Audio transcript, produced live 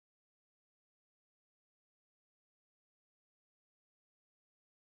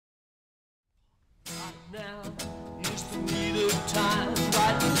Now is the needed time.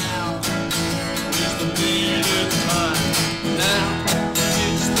 Right now is the needed time. Now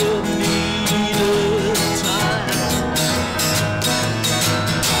is the needed time.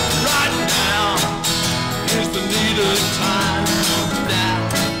 Right now is the needed time. Now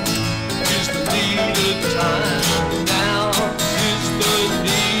is the needed time. Now is the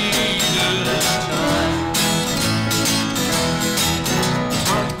needed time.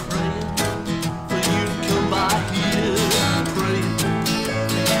 I'm praying for you to come by here. I'm praying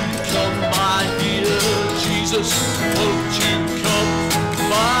come by here. Jesus, won't you come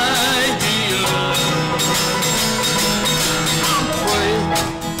by here? I'm praying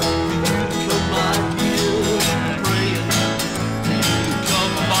for you to come by here. Praying for you to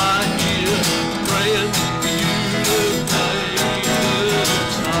come by here. Praying for you to make the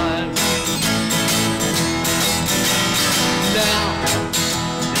time. Now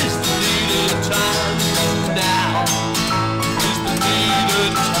is the needed time. Now is the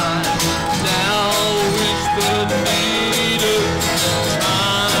needed time. Now is the needed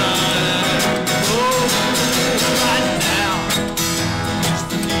time. Oh, right now is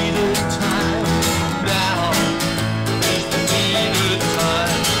the needed time. Now is the needed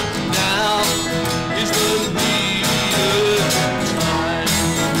time. Now is the needed time.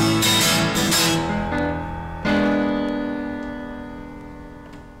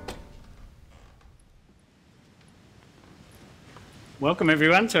 Welcome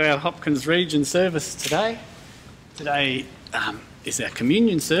everyone to our Hopkins region service today. Today is our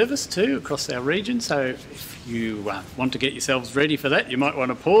communion service too across our region, so if you want to get yourselves ready for that, you might want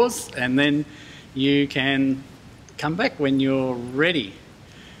to pause and then you can come back when you're ready.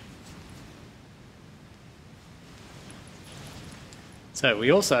 So we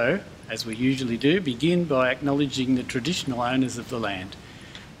also, as we usually do, begin by acknowledging the traditional owners of the land.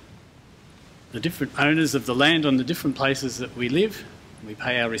 The different owners of the land on the different places that we live. We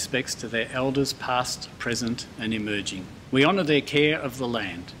pay our respects to their elders past, present and emerging. We honour their care of the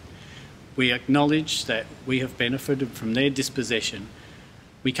land. We acknowledge that we have benefited from their dispossession.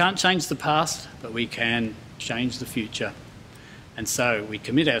 We can't change the past, but we can change the future. And so we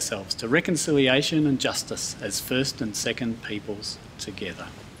commit ourselves to reconciliation and justice as first and second peoples together.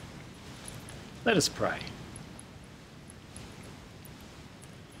 Let us pray.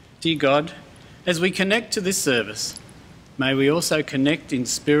 Dear God, as we connect to this service, may we also connect in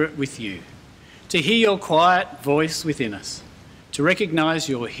spirit with you, to hear your quiet voice within us, to recognise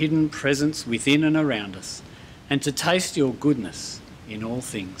your hidden presence within and around us, and to taste your goodness in all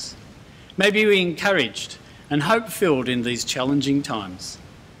things. May we be encouraged and hope-filled in these challenging times,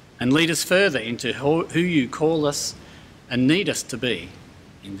 and lead us further into who you call us and need us to be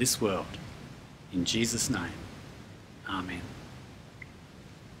in this world. In Jesus' name, amen.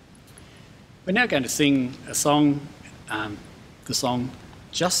 We're now going to sing a song, the song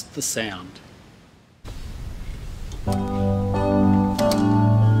Just the Sound.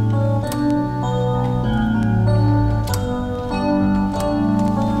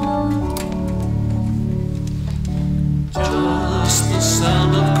 Just the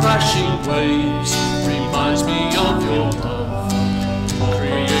sound of crashing waves reminds me of your love.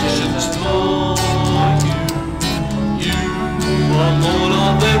 Creation's for you. You are Lord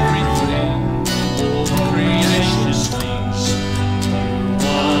of everything. All creation sings. You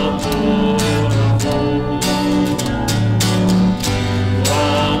are Lord of all. You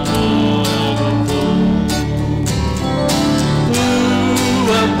are Lord of all. Who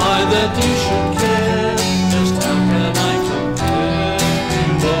am I that you should care? Just how can I compare to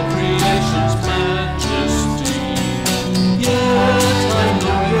all creation's majesty? Yet I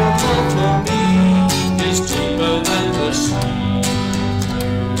know your love for me is deeper than the sea.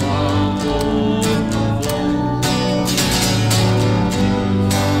 You are Lord of all. You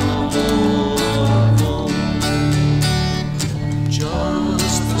are Lord of all.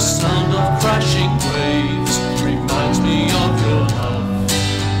 Just the sound of crashing waves reminds me of your love.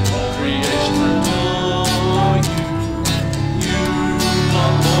 All creation adore you. You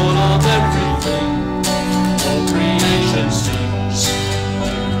are Lord of everything. All creation sings.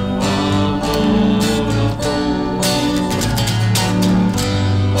 You are Lord of all. You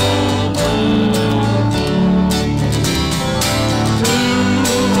are Lord of all.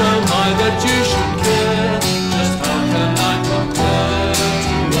 Who am I that you should care? Just how can I compare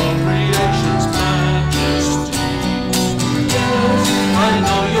to all creation's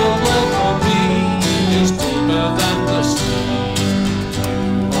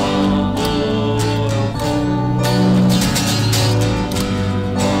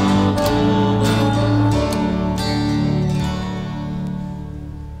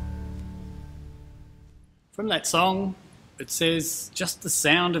that song, it says, just the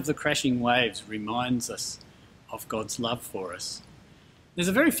sound of the crashing waves reminds us of God's love for us. There's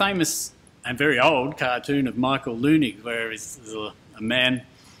a very famous and very old cartoon of Michael Loonig where there's a man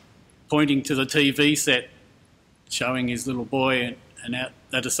pointing to the TV set showing his little boy and out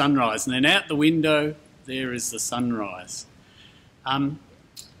at a sunrise, and then out the window there is the sunrise.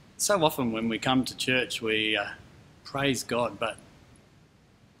 So often when we come to church we praise God, but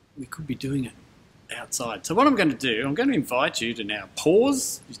we could be doing it outside. So what I'm going to do, I'm going to invite you to now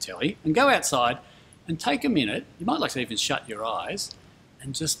pause your telly and go outside and take a minute. You might like to even shut your eyes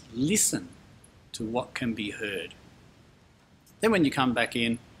and just listen to what can be heard. Then when you come back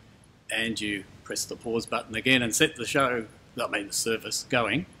in and you press the pause button again and set the the service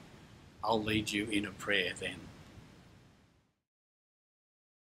going, I'll lead you in a prayer then.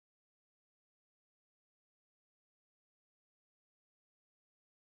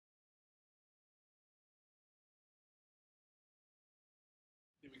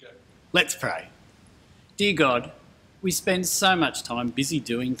 Here we go. Let's pray. Dear God, we spend so much time busy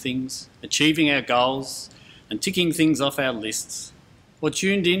doing things, achieving our goals and ticking things off our lists, or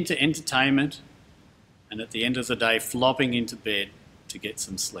tuned in to entertainment and at the end of the day flopping into bed to get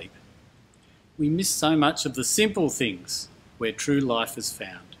some sleep. We miss so much of the simple things where true life is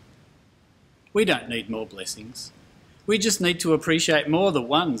found. We don't need more blessings. We just need to appreciate more the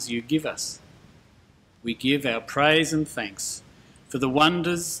ones you give us. We give our praise and thanks for the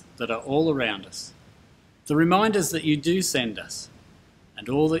wonders that are all around us, the reminders that you do send us, and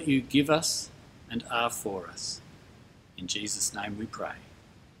all that you give us and are for us. In Jesus' name we pray.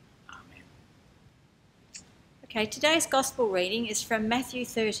 Amen. Okay, today's Gospel reading is from Matthew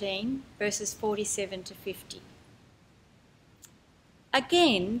 13, verses 47 to 50.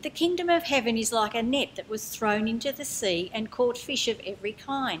 Again, the kingdom of heaven is like a net that was thrown into the sea and caught fish of every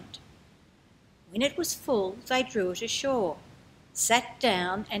kind. When it was full, they drew it ashore, sat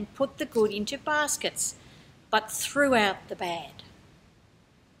down and put the good into baskets, but threw out the bad.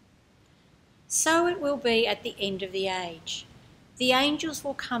 So it will be at the end of the age. The angels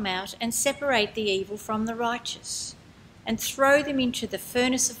will come out and separate the evil from the righteous and throw them into the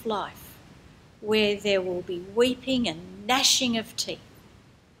furnace of life, where there will be weeping and gnashing of teeth.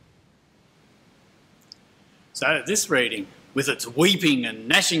 So this reading, with its weeping and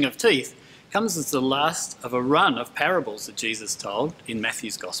gnashing of teeth, comes as the last of a run of parables that Jesus told in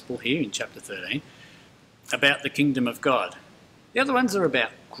Matthew's Gospel here in chapter 13 about the kingdom of God. The other ones are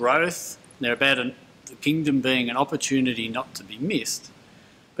about growth. They're about the kingdom being an opportunity not to be missed.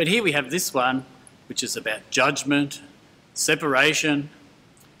 But here we have this one, which is about judgment, separation,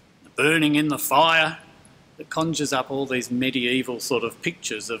 the burning in the fire, that conjures up all these medieval sort of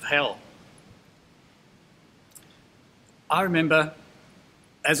pictures of hell. I remember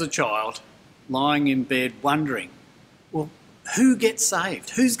as a child lying in bed wondering, well, who gets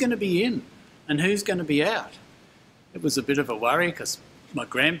saved? Who's going to be in and who's going to be out? It was a bit of a worry because my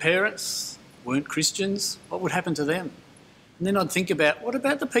grandparents weren't Christians. What would happen to them? And then I'd think about, what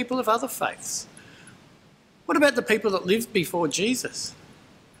about the people of other faiths? What about the people that lived before Jesus?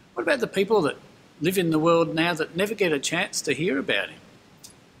 What about the people that live in the world now that never get a chance to hear about him?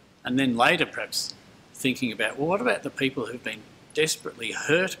 And then later perhaps thinking about, well, what about the people who've been desperately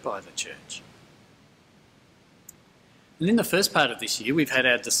hurt by the church? And in the first part of this year, we've had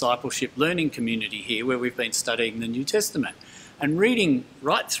our discipleship learning community here where we've been studying the New Testament and reading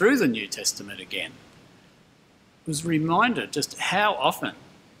right through the New Testament again. I was reminded just how often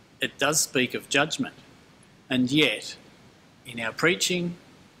it does speak of judgment. And yet, in our preaching,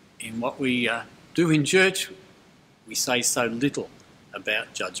 in what we do in church, we say so little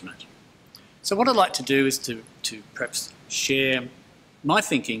about judgment. So what I'd like to do is to perhaps share my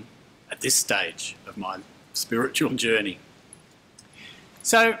thinking at this stage of my spiritual journey.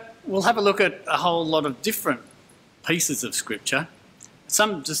 So we'll have a look at a whole lot of different pieces of scripture,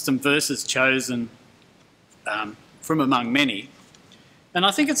 just some verses chosen from among many, and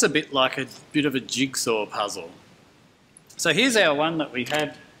I think it's a bit like a bit of a jigsaw puzzle. So here's our one that we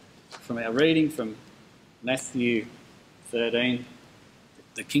had from our reading from Matthew 13.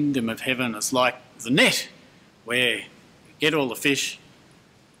 The kingdom of heaven is like the net where you get all the fish,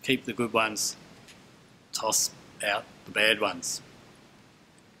 keep the good ones, toss out the bad ones.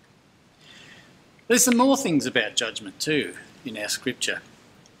 There's some more things about judgment too in our scripture.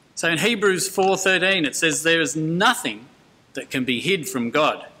 So in Hebrews 4:13 it says there is nothing that can be hid from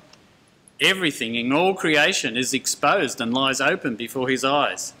God. Everything in all creation is exposed and lies open before his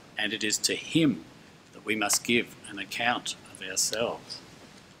eyes, and it is to him that we must give an account of ourselves.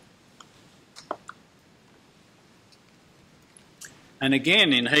 And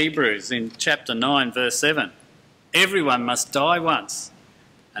again in Hebrews, in chapter 9, verse 7, Everyone must die once,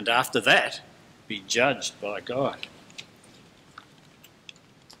 and after that be judged by God.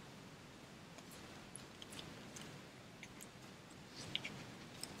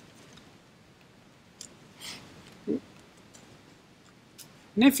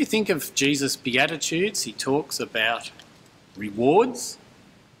 And if you think of Jesus' Beatitudes, he talks about rewards,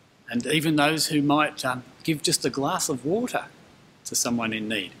 and even those who might give just a glass of water to someone in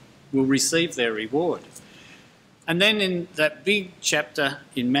need will receive their reward. And then in that big chapter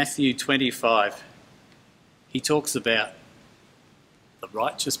in Matthew 25, he talks about the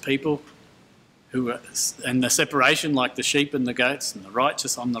righteous people and the separation like the sheep and the goats, and the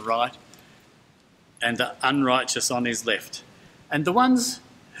righteous on the right and the unrighteous on his left. And the ones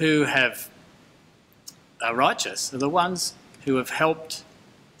who are righteous are the ones who have helped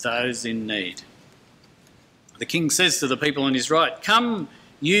those in need. The king says to the people on his right, "Come,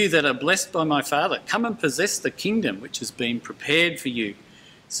 you that are blessed by my Father, come and possess the kingdom which has been prepared for you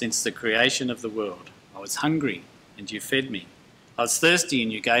since the creation of the world. I was hungry and you fed me. I was thirsty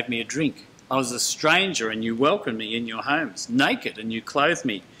and you gave me a drink. I was a stranger and you welcomed me in your homes. Naked and you clothed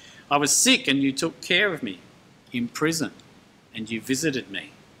me. I was sick and you took care of me. In prison and you visited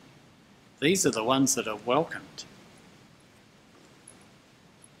me." These are the ones that are welcomed.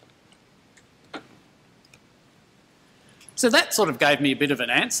 So that sort of gave me a bit of an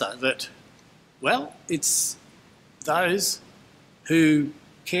answer that, well, it's those who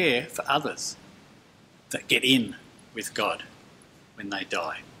care for others that get in with God when they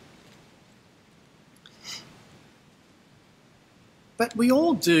die. But we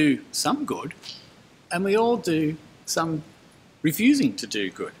all do some good, and we all do some refusing to do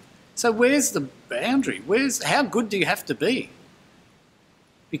good. So where's the boundary? How good do you have to be?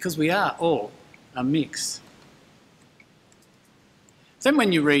 Because we are all a mix. Then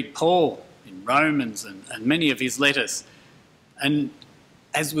when you read Paul in Romans and many of his letters, and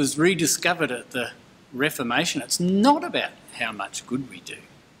as was rediscovered at the Reformation, it's not about how much good we do.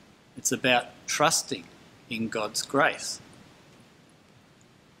 It's about trusting in God's grace.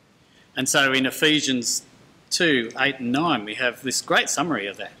 And so in Ephesians 2, 8 and 9, we have this great summary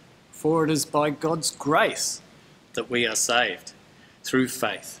of that. For it is by God's grace that we are saved through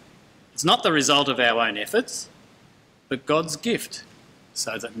faith. It's not the result of our own efforts, but God's gift,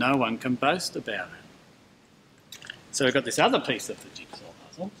 so that no one can boast about it. So we've got this other piece of the jigsaw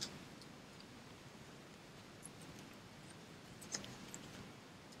puzzle.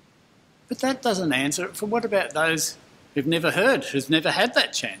 But that doesn't answer it for what about those who've never heard, who've never had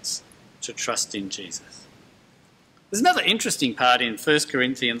that chance to trust in Jesus? There's another interesting part in 1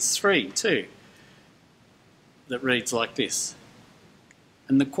 Corinthians 3 too that reads like this.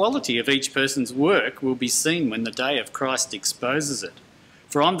 And the quality of each person's work will be seen when the day of Christ exposes it.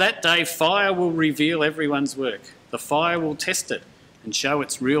 For on that day fire will reveal everyone's work. The fire will test it and show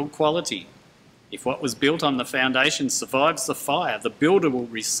its real quality. If what was built on the foundation survives the fire, the builder will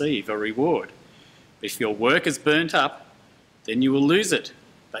receive a reward. If your work is burnt up, then you will lose it,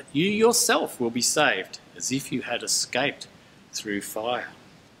 but you yourself will be saved, as if you had escaped through fire.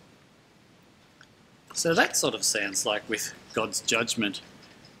 So that sort of sounds like with God's judgment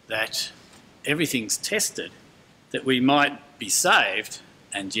that everything's tested, that we might be saved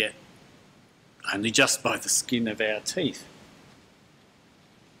and yet only just by the skin of our teeth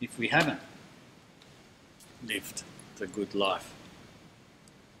if we haven't lived the good life.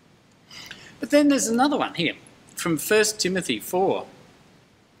 But then there's another one here from 1 Timothy 4.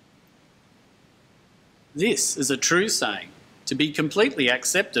 This is a true saying, to be completely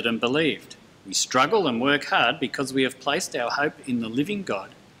accepted and believed. We struggle and work hard because we have placed our hope in the living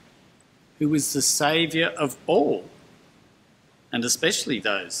God, who is the Saviour of all, and especially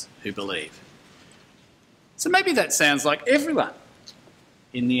those who believe. So maybe that sounds like everyone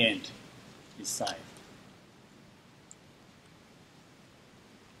in the end is saved.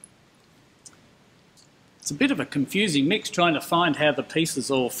 It's a bit of a confusing mix trying to find how the pieces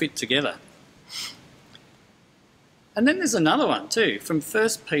all fit together. And then there's another one too, from 1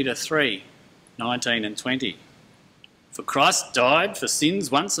 Peter 3, 19 and 20. For Christ died for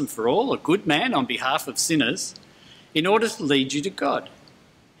sins once and for all, a good man on behalf of sinners, in order to lead you to God.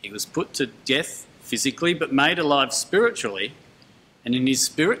 He was put to death physically but made alive spiritually, and in his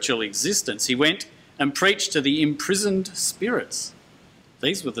spiritual existence he went and preached to the imprisoned spirits.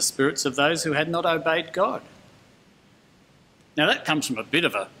 These were the spirits of those who had not obeyed God. Now that comes from a bit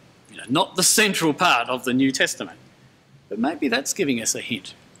of a, not the central part of the New Testament, but maybe that's giving us a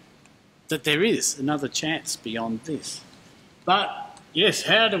hint that there is another chance beyond this. But yes,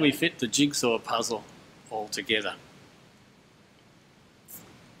 how do we fit the jigsaw puzzle all together?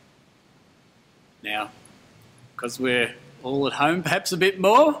 Now, because we're all at home perhaps a bit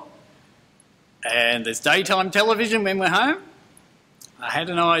more, and there's daytime television when we're home, I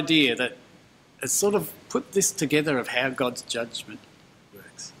had an idea that it sort of put this together of how God's judgment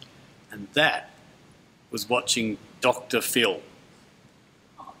works. And that was watching Dr. Phil.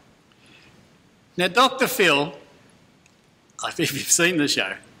 Now, Dr. Phil, I think you've seen the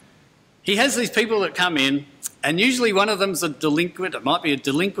show, he has these people that come in, and usually one of them's a delinquent. It might be a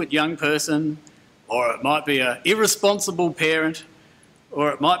delinquent young person, or it might be an irresponsible parent,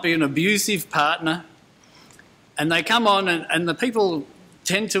 or it might be an abusive partner. And they come on, and the people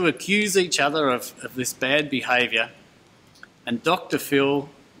tend to accuse each other of this bad behaviour. And Dr. Phil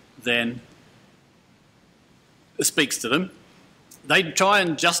then speaks to them. They try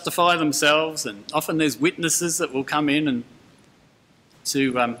and justify themselves, and often there's witnesses that will come in and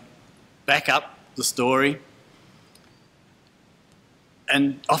to back up the story.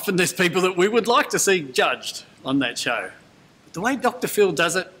 And often there's people that we would like to see judged on that show. But the way Dr. Phil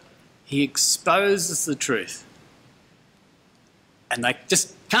does it, he exposes the truth. And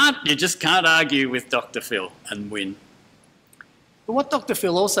you just can't argue with Dr. Phil and win. But what Dr.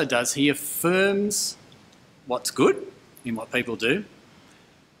 Phil also does, he affirms what's good in what people do,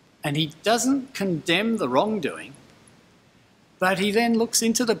 and he doesn't condemn the wrongdoing, but he then looks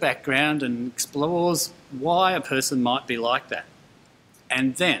into the background and explores why a person might be like that.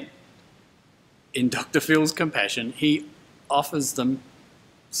 And then, in Dr. Phil's compassion, he offers them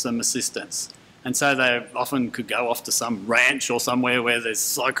some assistance. And so they often could go off to some ranch or somewhere where there's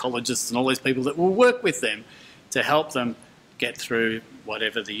psychologists and all these people that will work with them to help them get through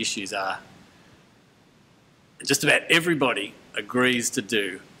whatever the issues are. Just about everybody agrees to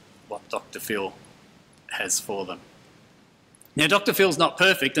do what Dr. Phil has for them. Now, Dr. Phil's not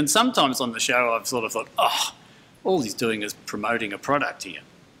perfect, and sometimes on the show I've sort of thought, oh, all he's doing is promoting a product here.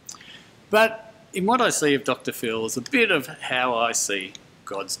 But in what I see of Dr. Phil is a bit of how I see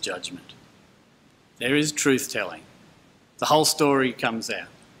God's judgment. There is truth-telling. The whole story comes out.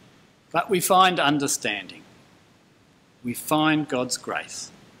 But we find understanding. We find God's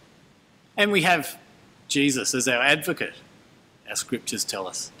grace. And we have Jesus as our advocate, our scriptures tell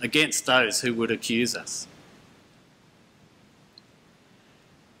us, against those who would accuse us.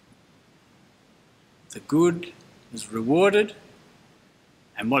 The good is rewarded,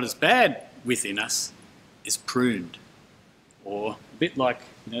 and what is bad within us is pruned. Or a bit like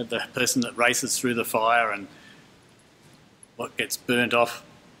the person that races through the fire and what gets burnt off,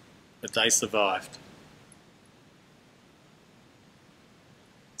 but they survived.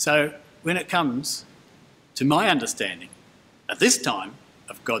 So when it comes to my understanding, at this time,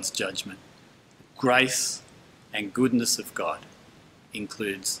 of God's judgment, grace and goodness of God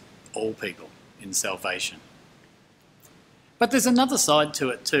includes all people in salvation. But there's another side to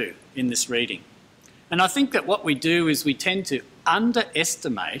it too in this reading. And I think that what we do is we tend to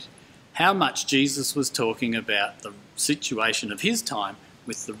underestimate how much Jesus was talking about the situation of his time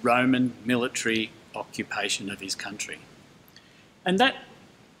with the Roman military occupation of his country. And that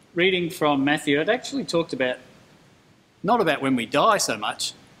reading from Matthew, it actually talked about, not about when we die so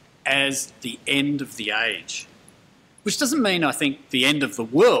much, as the end of the age. Which doesn't mean, I think, the end of the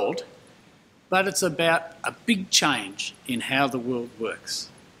world, but it's about a big change in how the world works.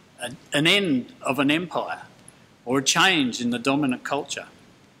 An end of an empire, or a change in the dominant culture.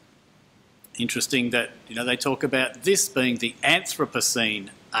 Interesting that they talk about this being the Anthropocene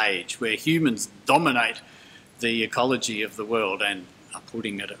age, where humans dominate the ecology of the world and are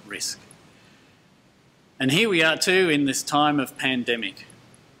putting it at risk. And here we are too in this time of pandemic.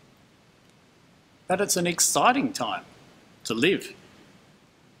 But it's an exciting time to live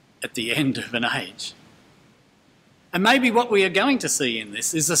at the end of an age. And maybe what we are going to see in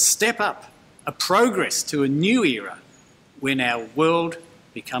this is a step up, a progress to a new era when our world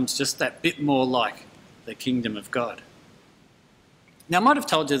becomes just that bit more like the kingdom of God. Now, I might have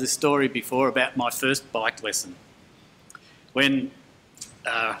told you this story before about my first bike lesson. When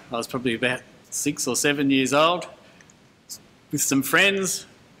I was probably about 6 or 7 years old, with some friends,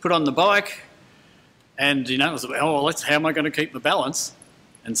 put on the bike, and I was like, oh, well, how am I going to keep the balance?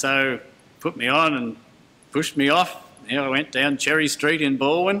 And so put me on and pushed me off. I went down Cherry Street in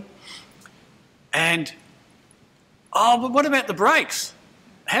Baldwin. And, but what about the brakes?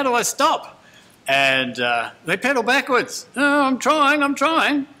 How do I stop? And they pedal backwards. Oh, I'm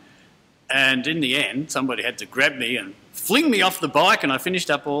trying. And in the end, somebody had to grab me and fling me off the bike, and I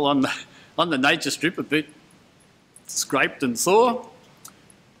finished up all on the nature strip, a bit scraped and sore.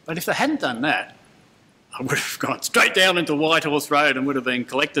 But if they hadn't done that, I would have gone straight down into Whitehorse Road and would have been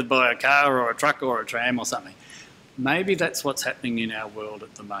collected by a car or a truck or a tram or something. Maybe that's what's happening in our world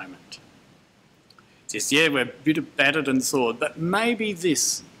at the moment. just, yeah, we're a bit battered and sore, but maybe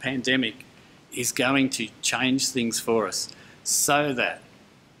this pandemic is going to change things for us so that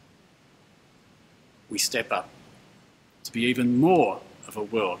we step up to be even more of a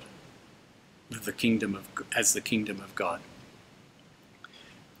world of the kingdom as the kingdom of God.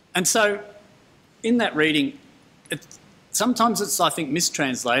 And so in that reading, sometimes it's, I think,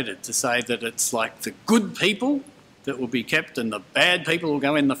 mistranslated to say that it's like the good people that will be kept and the bad people will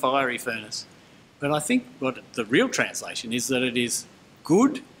go in the fiery furnace. But I think what the real translation is that it is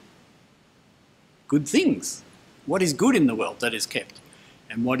good things. What is good in the world that is kept,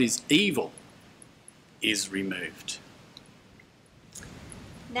 and what is evil is removed.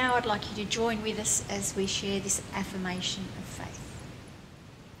 Now I'd like you to join with us as we share this affirmation of faith.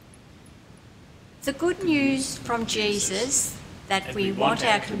 The good news from Jesus that we want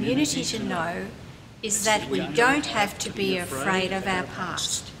our community to know is that we don't have to be afraid of our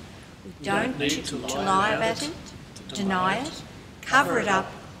past. We don't need to lie about it, deny it, cover it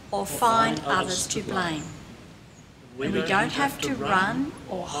up, or find others to blame. And we don't have to run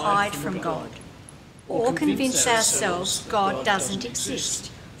or hide from God, or convince ourselves God doesn't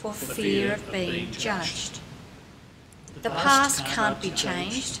exist for fear of being judged. The past can't be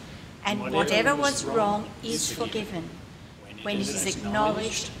changed, and whatever was wrong is forgiven when it is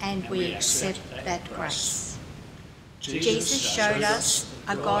acknowledged and we accept that grace. Jesus showed us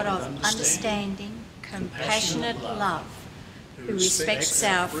a God of understanding, compassionate love, who respects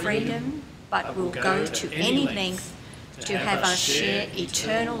our freedom but will go to any length to have us share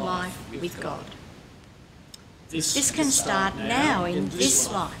eternal life with God. This can start now in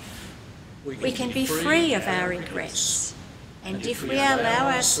this life. We can be free of our regrets, and if we allow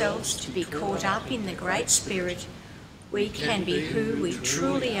ourselves to be caught up in the Great Spirit, we can be who we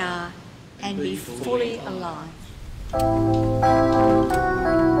truly are and be fully alive.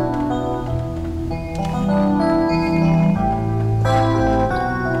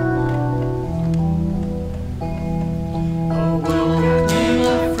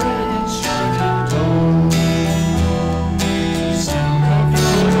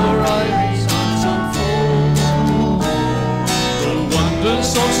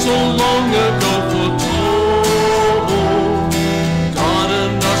 So long ago foretold, God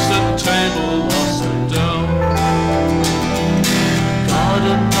and us at table are sat down. God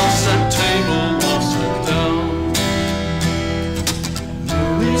and us at table are sat down.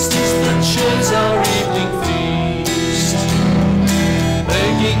 Who is this that shares our evening feast,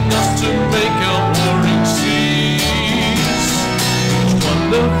 begging us to make our warring cease? Each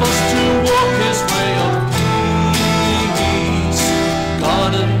one of us to walk his way of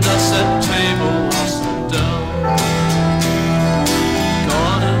God and us at table are sat down.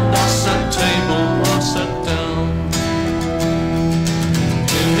 God and us at table are sat down.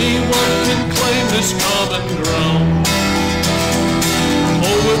 Anyone can claim this common ground.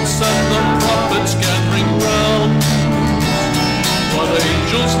 Poets and the prophets gathering round. What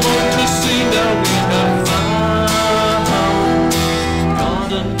angels long to see now we have found. God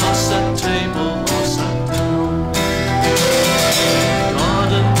and us at table are sat down. God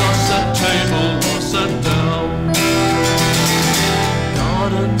and us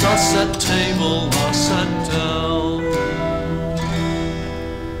at table are sat down.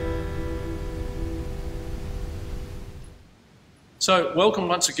 So, welcome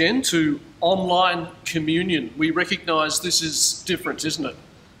once again to online communion. We recognise this is different, isn't it?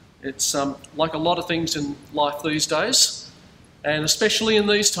 It's like a lot of things in life these days, and especially in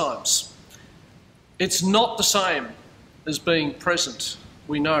these times. It's not the same as being present,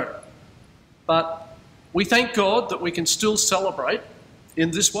 we know. But we thank God that we can still celebrate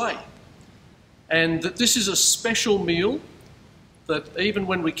in this way, and that this is a special meal that even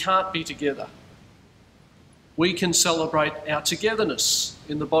when we can't be together, we can celebrate our togetherness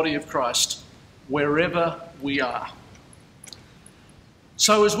in the body of Christ wherever we are.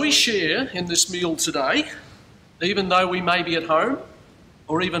 So as we share in this meal today, even though we may be at home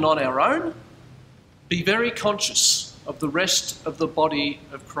or even on our own, be very conscious of the rest of the body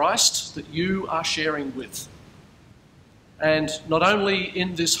of Christ that you are sharing with. And not only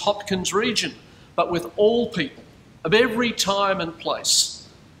in this Hopkins region, but with all people of every time and place,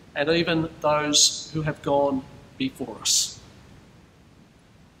 and even those who have gone before us.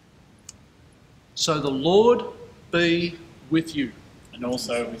 So the Lord be with you. And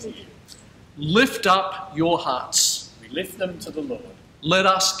also with you. Lift up your hearts. We lift them to the Lord. Let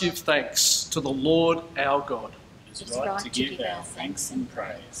us give thanks to the Lord our God. It is right to give our thanks and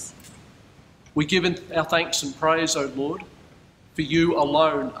praise. We give our thanks and praise, O Lord, for you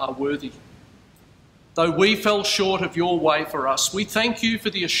alone are worthy. Though we fell short of your way for us, we thank you for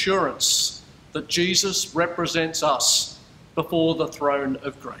the assurance that Jesus represents us before the throne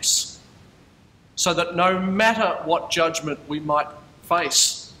of grace, so that no matter what judgment we might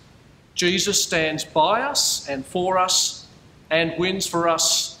face, Jesus stands by us and for us and wins for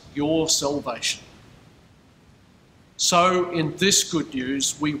us your salvation. So in this good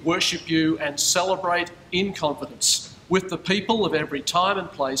news, we worship you and celebrate in confidence with the people of every time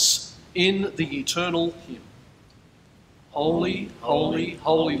and place in the eternal hymn. Holy, holy,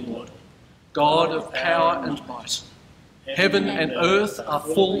 holy Lord, God of power and might, heaven and earth are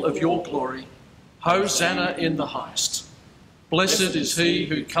full of your glory. Hosanna in the highest. Blessed is he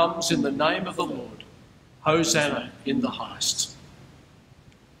who comes in the name of the Lord. Hosanna in the highest.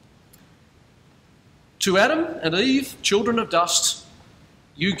 To Adam and Eve, children of dust,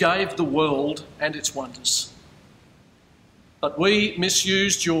 you gave the world and its wonders. But we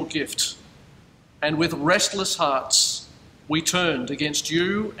misused your gift, and with restless hearts we turned against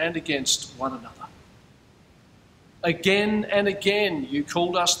you and against one another. Again and again you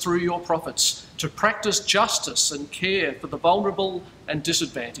called us through your prophets to practice justice and care for the vulnerable and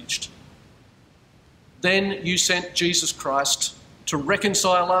disadvantaged. Then you sent Jesus Christ to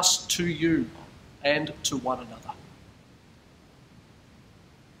reconcile us to you and to one another.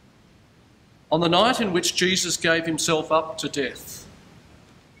 On the night in which Jesus gave himself up to death,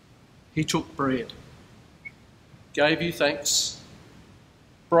 he took bread, gave you thanks,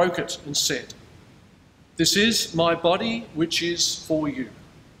 broke it and said, "This is my body which is for you.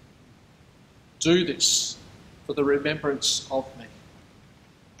 Do this for the remembrance of me."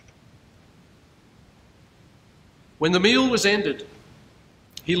 When the meal was ended,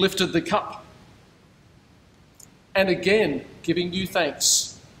 he lifted the cup and again, giving you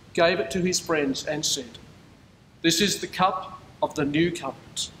thanks, gave it to his friends and said, "This is the cup of the new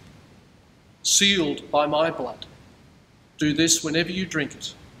covenant, sealed by my blood. Do this whenever you drink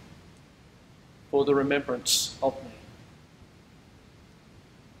it, for the remembrance of me."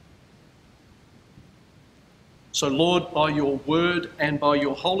 So, Lord, by your word and by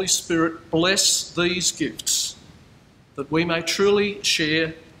your Holy Spirit, bless these gifts, that we may truly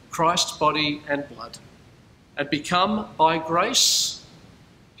share Christ's body and blood, and become, by grace,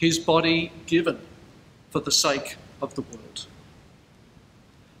 his body given for the sake of the world.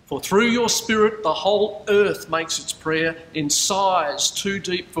 For through your Spirit, the whole earth makes its prayer in sighs too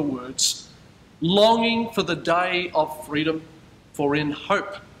deep for words, longing for the day of freedom, for in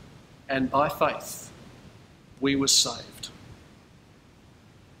hope and by faith we were saved.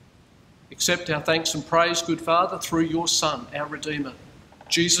 Accept our thanks and praise, good Father, through your Son, our Redeemer,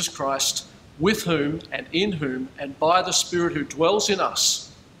 Jesus Christ, with whom and in whom and by the Spirit who dwells in us,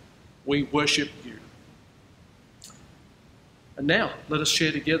 we worship you. And now let us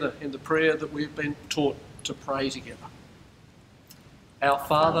share together in the prayer that we've been taught to pray together. Our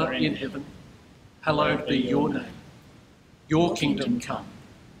Father in heaven, hallowed be your name. Your kingdom come.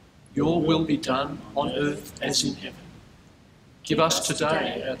 Your will be done on earth as in heaven. Give us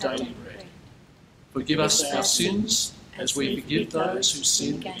today our daily bread. Forgive us our sins as we forgive those who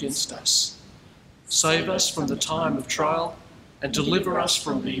sin against us. Save us from the time of trial and deliver us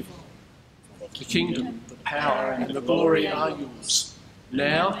from evil. The kingdom, the power and the glory are yours,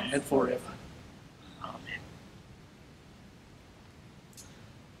 now and forever. Amen.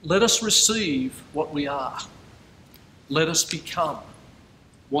 Let us receive what we are. Let us become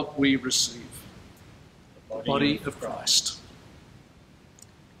what we receive. The body of Christ.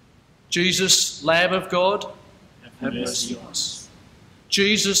 Jesus, Lamb of God, have mercy on us.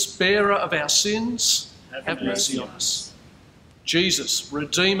 Jesus, bearer of our sins, have mercy on us. Jesus,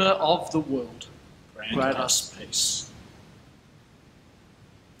 Redeemer of the world, grant us peace.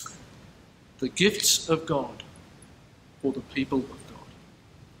 The gifts of God for the people of God.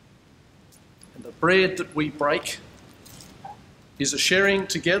 And the bread that we break is a sharing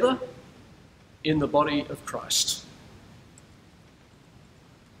together in the body of Christ.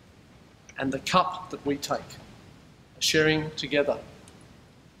 And the cup that we take, a sharing together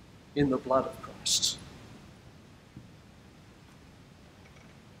in the blood of Christ.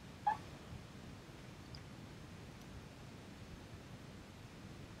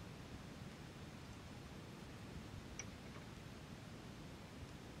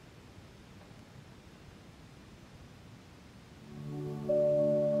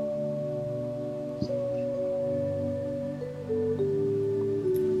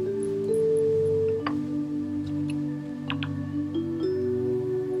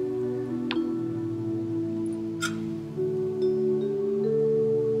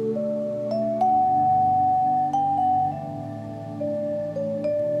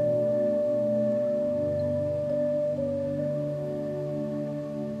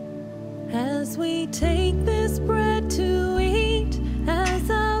 as we take this bread to eat,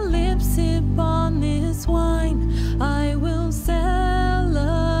 as our lips sip on this wine, I will celebrate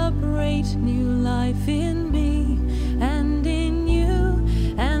new life in me and in you.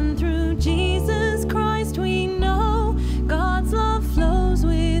 And through Jesus Christ we know God's love flows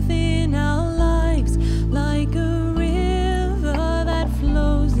within our lives like a river that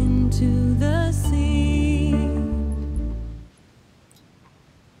flows into the sea.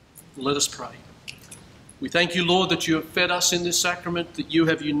 Let us pray. We thank you, Lord, that you have fed us in this sacrament, that you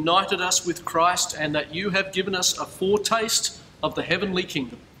have united us with Christ, and that you have given us a foretaste of the heavenly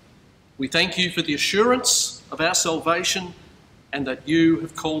kingdom. We thank you for the assurance of our salvation and that you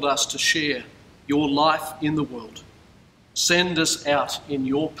have called us to share your life in the world. Send us out in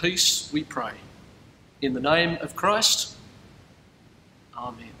your peace, we pray. In the name of Christ,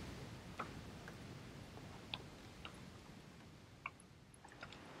 amen.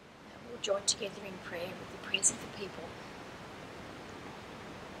 We'll join together in prayer with the prayers of the people.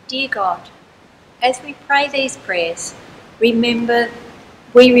 Dear God, as we pray these prayers, we remember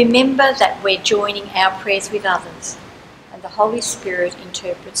that we're joining our prayers with others, and the Holy Spirit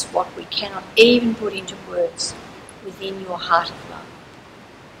interprets what we cannot even put into words within your heart of love.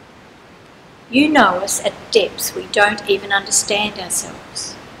 You know us at depths we don't even understand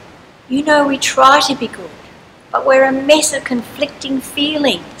ourselves. You know we try to be good, but we're a mess of conflicting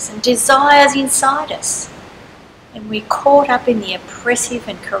feelings and desires inside us, and we're caught up in the oppressive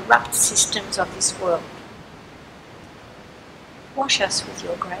and corrupt systems of this world. Wash us with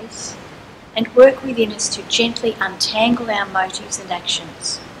your grace and work within us to gently untangle our motives and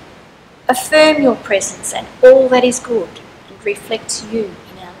actions. Affirm your presence and all that is good and reflects you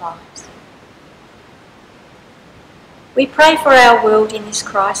in our lives. We pray for our world in this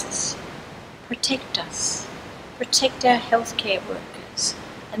crisis. Protect us. Protect our healthcare workers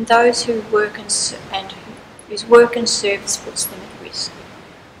and those who work whose work and service puts them at risk.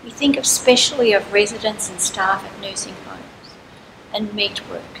 We think especially of residents and staff at nursing homes and meat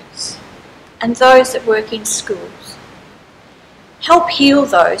workers and those that work in schools. Help heal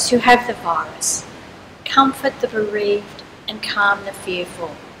those who have the virus, comfort the bereaved and calm the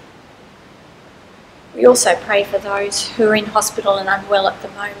fearful. We also pray for those who are in hospital and unwell at the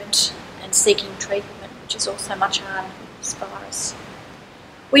moment and seeking treatment, which is also much harder with this virus.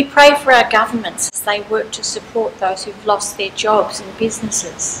 We pray for our governments as they work to support those who've lost their jobs and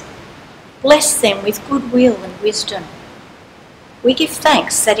businesses. Bless them with goodwill and wisdom. We give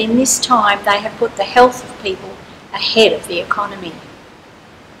thanks that in this time they have put the health of people ahead of the economy.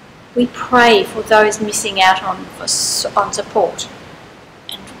 We pray for those missing out on support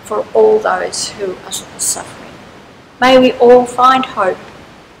and for all those who are suffering. May we all find hope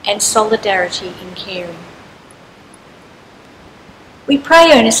and solidarity in caring. We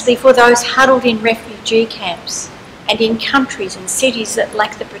pray earnestly for those huddled in refugee camps and in countries and cities that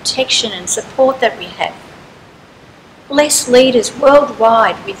lack the protection and support that we have. Bless leaders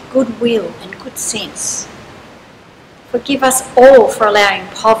worldwide with goodwill and good sense. Forgive us all for allowing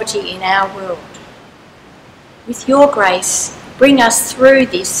poverty in our world. With your grace, bring us through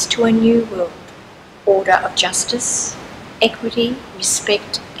this to a new world, order of justice, equity,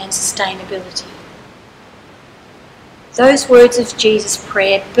 respect and sustainability. Those words of Jesus'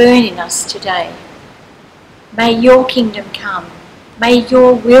 prayer burn in us today. May your kingdom come. May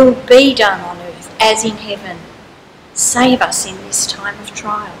your will be done on earth as in heaven. Save us in this time of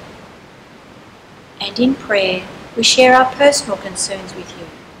trial. And in prayer, we share our personal concerns with you,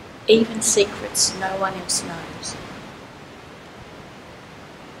 even secrets no one else knows.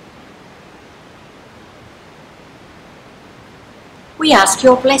 We ask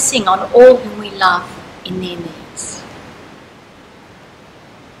your blessing on all whom we love in their needs.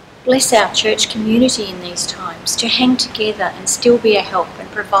 Bless our church community in these times to hang together and still be a help and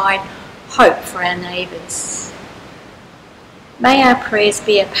provide hope for our neighbours. May our prayers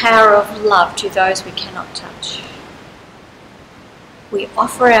be a power of love to those we cannot touch. We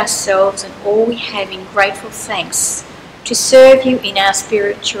offer ourselves and all we have in grateful thanks to serve you in our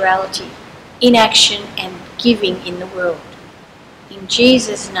spirituality, in action and giving in the world. In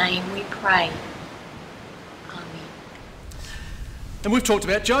Jesus' name we pray. And we've talked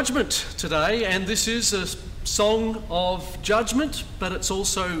about judgment today, and this is a song of judgment, but it's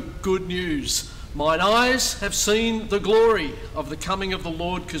also good news. Mine eyes have seen the glory of the coming of the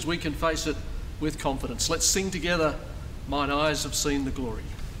Lord, because we can face it with confidence. Let's sing together, Mine eyes have seen the glory.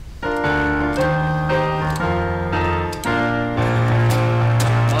 Mine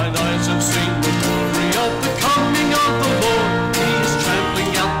eyes have seen the glory of the coming of the Lord. He is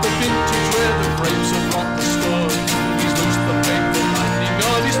trampling out the vintage where the grapes have rot the store. He's loosed the paper lightning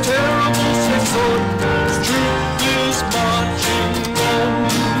of his terrible sense.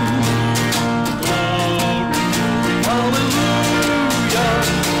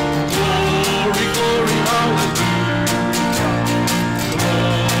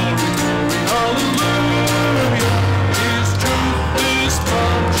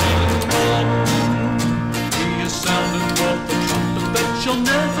 shall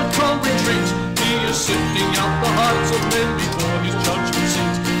never draw retreat. He is sifting out the hearts of men before his judgment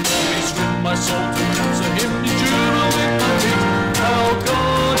seat. He stripped my soul to answer him, he drew with my feet. Our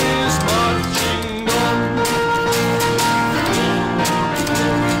God is marching on.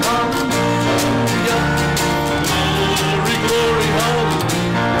 Glory, glory,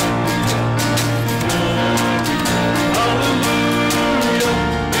 hallelujah. Hallelujah.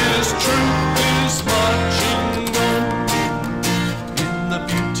 His truth is marching on. In the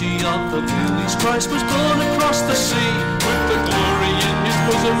beauty of the lilies, Christ was born across the sea, with the glory in his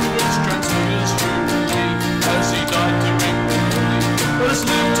bosom which transfigures truly. As he died to make men holy, let us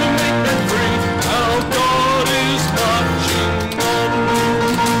live to make men free. Our God is marching on.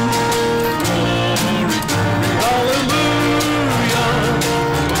 Glory, glory, hallelujah.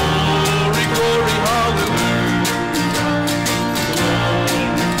 Glory, glory, hallelujah. Glory,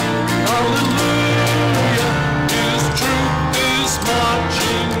 glory, hallelujah. His truth is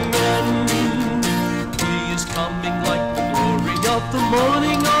marching on. He is coming like the glory of the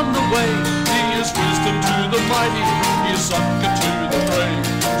morning on the way. He is wisdom to the mighty, he is succor to the brave.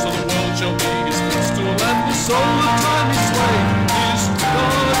 So the world shall be his footstool and the soul of time his sway. His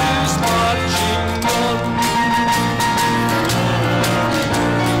God is marching on.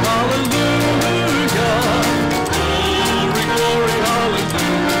 Hallelujah. Glory, glory,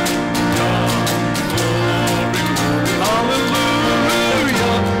 hallelujah. Glory, glory,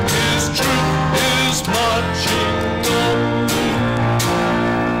 hallelujah. His truth is marching on.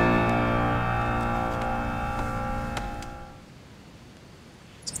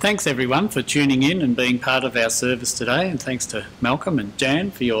 Thanks everyone for tuning in and being part of our service today, and thanks to Malcolm and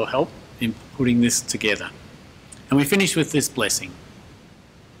Jan for your help in putting this together. And we finish with this blessing.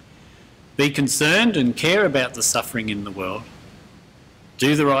 Be concerned and care about the suffering in the world.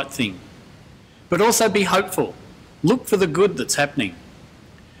 Do the right thing. But also be hopeful. Look for the good that's happening.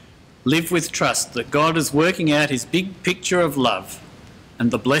 Live with trust that God is working out his big picture of love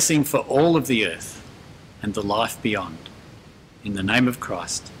and the blessing for all of the earth and the life beyond. In the name of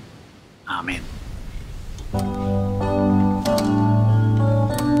Christ. Amen.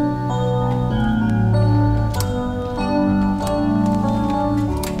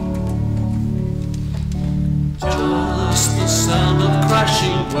 Just the sound of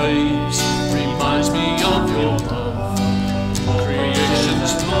crashing waves reminds me of your love.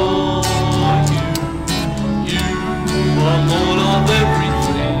 Creation's for you. You are Lord of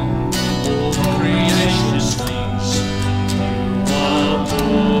everything. All creation sings. You are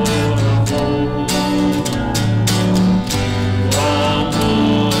Lord of all. You are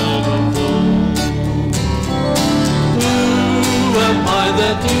Lord of all. Who am I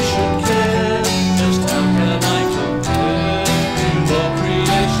that you should care? Just how can I compare to all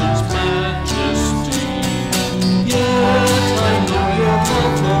creation's majesty? Yet I know your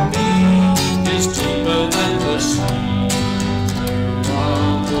love for me is deeper than the sea. You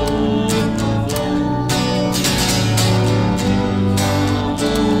are Lord of all. You are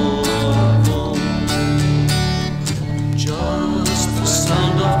Lord of all. Just the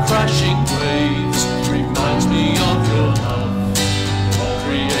sound of crashing waves reminds me of your love. All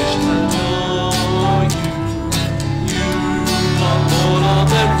creation adore you. You are Lord of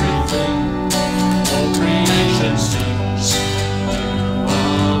everything. All creation sings. You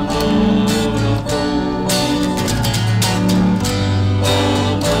are Lord of all. You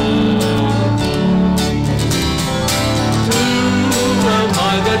are Lord of all. Who am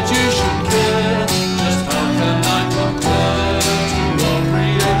I that you should care?